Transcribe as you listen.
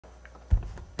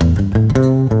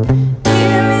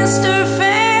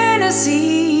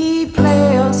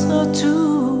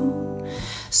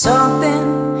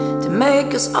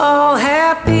us all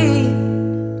happy.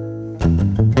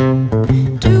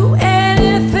 Do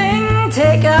anything,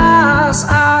 take us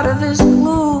out of this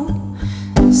gloom.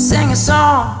 Sing a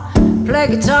song, play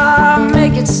guitar,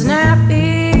 make it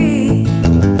snappy.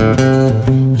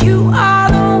 You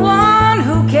are the one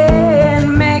who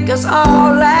can make us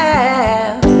all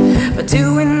laugh. But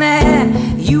doing that,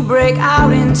 you break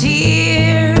out in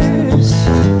tears.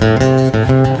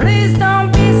 Please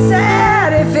don't be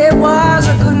sad. If it was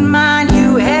a good mind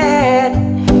you had,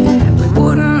 we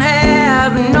wouldn't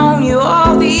have known you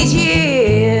all these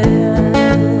years.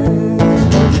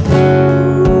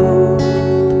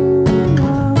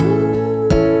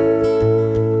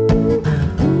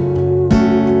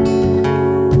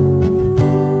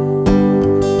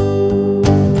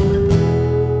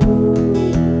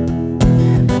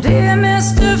 Dear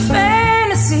Mr.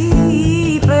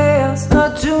 Fantasy, play us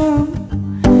a tune,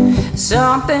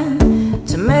 something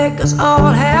to make us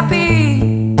all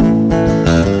happy.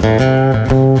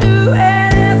 Do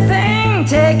anything,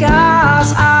 take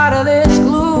us out of this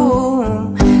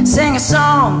gloom. Sing a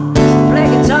song, play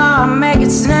guitar, make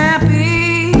it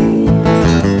snappy.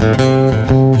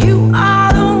 You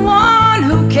are the one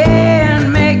who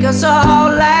can make us all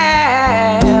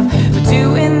laugh. But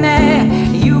doing that,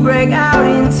 you break out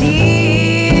in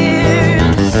tears.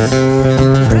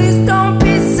 Please don't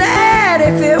be sad.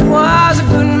 If it was a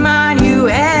good mind you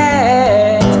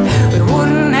had, we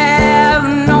wouldn't have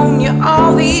known you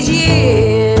all these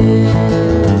years.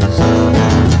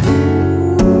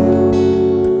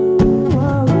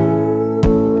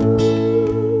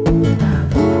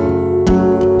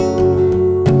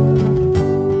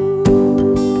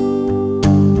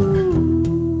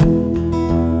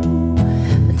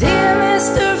 Dear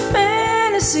Mr.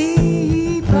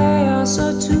 Fantasy, play us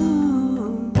a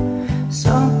tune,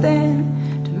 something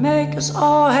to make us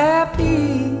all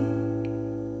happy.